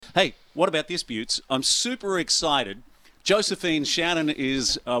Hey, what about this, Butts? I'm super excited. Josephine Shannon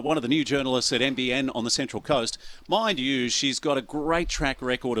is one of the new journalists at NBN on the Central Coast. Mind you, she's got a great track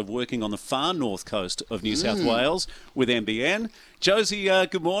record of working on the far north coast of New South Wales with NBN. Josie,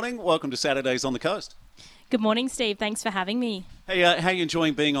 good morning. Welcome to Saturdays on the Coast. Good morning, Steve. Thanks for having me. Hey, how are you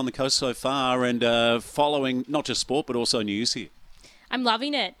enjoying being on the coast so far and following not just sport but also news here? I'm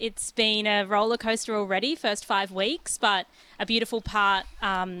loving it. It's been a roller coaster already, first 5 weeks, but a beautiful part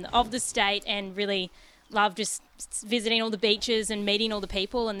of the state, and really love just visiting all the beaches and meeting all the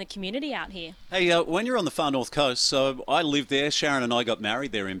people and the community out here. Hey, when you're on the far north coast, so I lived there. Sharon and I got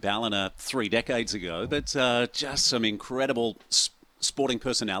married there in Ballina 3 decades ago, but just some incredible sporting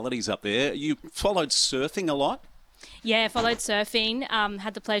personalities up there. You followed surfing a lot? Yeah, followed surfing.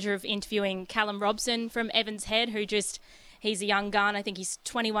 Had the pleasure of interviewing Callum Robson from Evans Head, he's a young gun. I think he's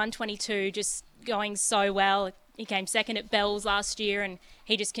 21, 22, just going so well. He came second at Bells last year, and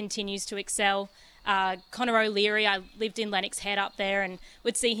he just continues to excel. Connor O'Leary, I lived in Lennox Head up there and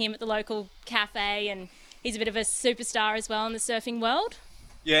would see him at the local cafe, and he's a bit of a superstar as well in the surfing world.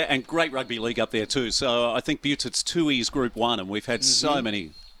 Yeah, and great rugby league up there too. So I think Butts, it's 2E's Group 1, and we've had so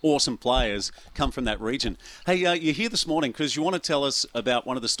many awesome players come from that region. Hey, you're here this morning because you want to tell us about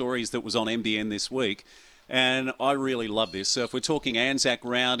one of the stories that was on NBN this week, and I really love this. So if we're talking Anzac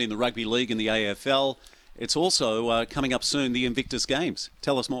round in the rugby league and the AFL, it's also coming up soon, the Invictus Games.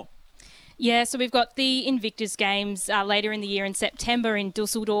 Tell us more. Yeah, so we've got the Invictus Games later in the year in September in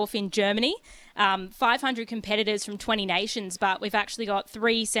Dusseldorf in Germany. 500 competitors from 20 nations, but we've actually got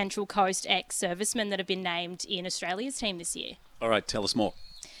 3 Central Coast ex-servicemen that have been named in Australia's team this year. All right, tell us more.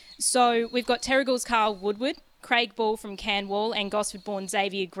 So we've got Terrigal's Carl Woodward, Craig Ball from Canwall, and Gosford-born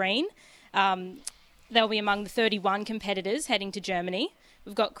Xavier Green. They'll be among the 31 competitors heading to Germany.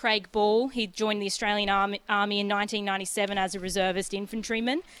 We've got Craig Ball. He joined the Australian Army in 1997 as a reservist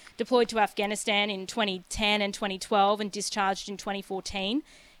infantryman, deployed to Afghanistan in 2010 and 2012 and discharged in 2014.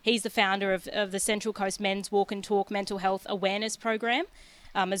 He's the founder of the Central Coast Men's Walk and Talk Mental Health Awareness Program,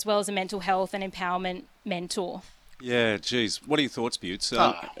 as well as a mental health and empowerment mentor. Yeah, geez. What are your thoughts, Butts?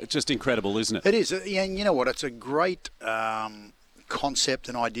 Just incredible, isn't it? It is. Yeah, and you know what? It's a great concept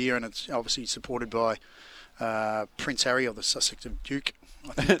and idea, and it's obviously supported by Prince Harry, or the Sussex of Duke.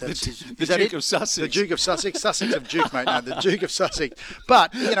 I think that's the Duke of Sussex. The Duke of Sussex. Sussex of Duke, mate. No, the Duke of Sussex.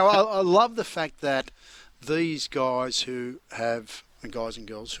 But, you know, I love the fact that these guys and guys and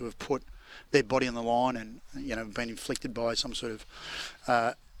girls who have put their body on the line and, you know, been inflicted by some sort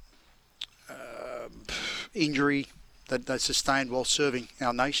of injury that they sustained while serving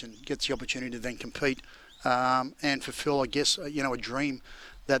our nation gets the opportunity to then compete and fulfill, I guess, you know, a dream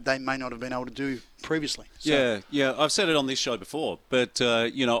that they may not have been able to do previously. So. Yeah. I've said it on this show before, but,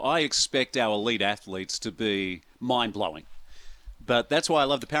 you know, I expect our elite athletes to be mind-blowing. But that's why I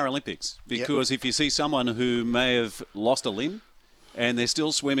love the Paralympics, because if you see someone who may have lost a limb and they're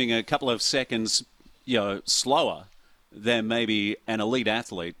still swimming a couple of seconds, you know, slower than maybe an elite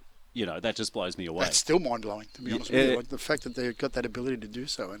athlete, you know, that just blows me away. That's still mind-blowing, to be honest with you. Like the fact that they've got that ability to do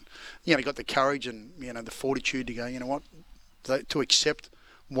so. And, you know, they got the courage and, you know, the fortitude to go, you know what, to accept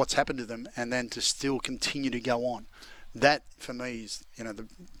what's happened to them and then to still continue to go on. That, for me, is, you know, the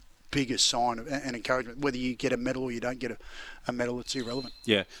biggest sign of and encouragement. Whether you get a medal or you don't get a medal, it's irrelevant.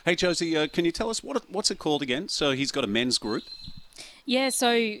 Yeah. Hey, Josie, can you tell us what's it called again? So he's got a men's group? Yeah,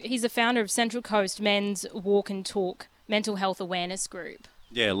 so he's the founder of Central Coast Men's Walk and Talk Mental Health Awareness Group.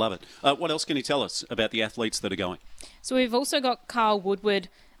 Yeah, love it. What else can you tell us about the athletes that are going? So we've also got Carl Woodward.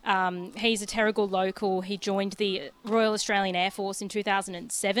 He's a Terrigal local. He joined the Royal Australian Air Force in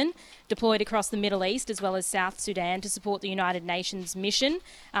 2007, deployed across the Middle East as well as South Sudan to support the United Nations mission.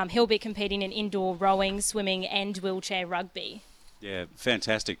 He'll be competing in indoor rowing, swimming and wheelchair rugby. Yeah,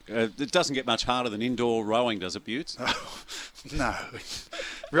 fantastic. It doesn't get much harder than indoor rowing, does it, Butts? Oh, no.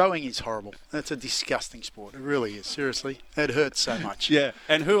 Rowing is horrible. That's a disgusting sport. It really is. Seriously. It hurts so much. Yeah.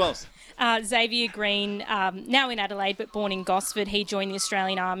 And who else? Xavier Green, now in Adelaide but born in Gosford. He joined the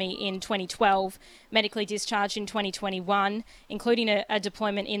Australian Army in 2012, medically discharged in 2021, including a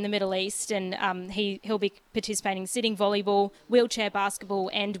deployment in the Middle East, and he'll be participating in sitting volleyball, wheelchair basketball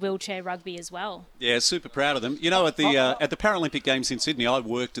and wheelchair rugby as well. Yeah, super proud of them. You know, at the Paralympic Games in Sydney, I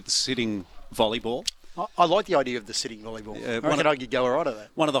worked at the sitting volleyball. I like the idea of the sitting volleyball. I reckon I could go all right at that.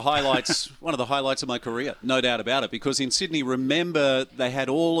 One of the highlights of my career, no doubt about it. Because in Sydney, remember, they had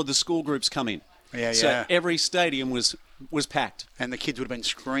all of the school groups come in. So every stadium was packed, and the kids would have been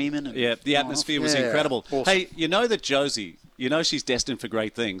screaming. And the atmosphere was incredible. Awesome. Hey, you know that Josie, she's destined for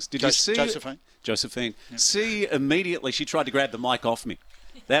great things. Did you see Josephine? Josephine. Yeah. See, immediately she tried to grab the mic off me.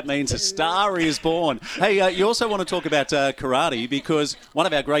 That means a star is born. Hey, you also want to talk about karate because one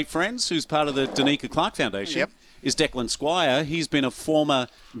of our great friends who's part of the Danica Clark Foundation is Declan Squire. He's been a former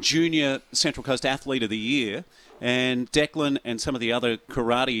junior Central Coast Athlete of the Year, and Declan and some of the other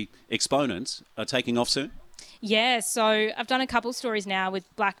karate exponents are taking off soon. Yeah, so I've done a couple stories now with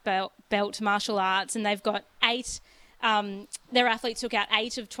black belt martial arts, and they've got 8. Their athletes took out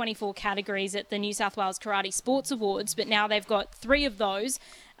 8 of 24 categories at the New South Wales Karate Sports Awards, but now they've got 3 of those.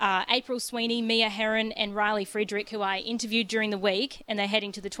 April Sweeney, Mia Heron and Riley Friedrich, who I interviewed during the week, and they're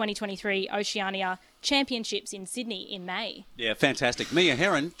heading to the 2023 Oceania Championships in Sydney in May. Yeah, fantastic. Mia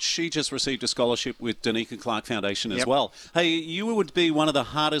Heron, she just received a scholarship with Danica Clark Foundation as well. Hey, you would be one of the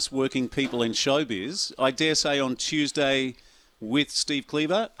hardest working people in showbiz. I dare say on Tuesday with Steve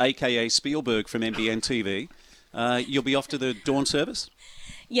Cleaver, a.k.a. Spielberg from NBN TV, you'll be off to the dawn service?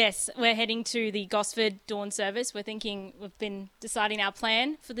 Yes, we're heading to the Gosford dawn service. We've been deciding our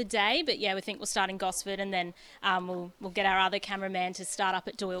plan for the day, but yeah, we think we'll start in Gosford, and then we'll get our other cameraman to start up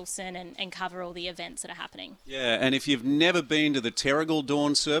at Doyleson and cover all the events that are happening. Yeah, and if you've never been to the Terrigal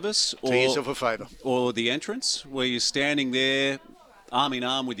dawn service, do yourself a favour, or the entrance where you're standing there arm in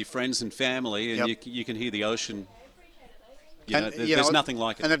arm with your friends and family, and you can hear the ocean. There's nothing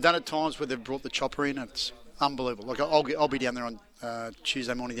like it. And they've done it times where they've brought the chopper in. It's unbelievable. Like I'll be down there on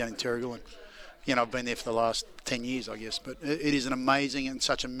Tuesday morning down in Terrigal, and I've been there for the last 10 years, I guess. But it is an amazing and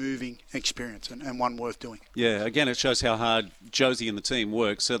such a moving experience, and one worth doing. Yeah, again, it shows how hard Josie and the team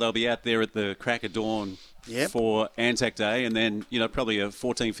work. So they'll be out there at the crack of dawn for Anzac Day, and then probably a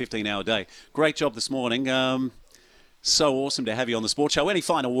 14, 15-hour day. Great job this morning. So awesome to have you on the Sports Show. Any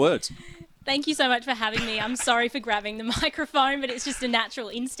final words? Thank you so much for having me. I'm sorry for grabbing the microphone, but it's just a natural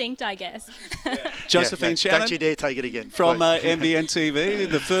instinct, I guess. Josephine Shannon. Don't you dare take it again. From NBN TV,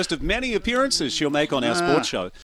 the first of many appearances she'll make on our sports show.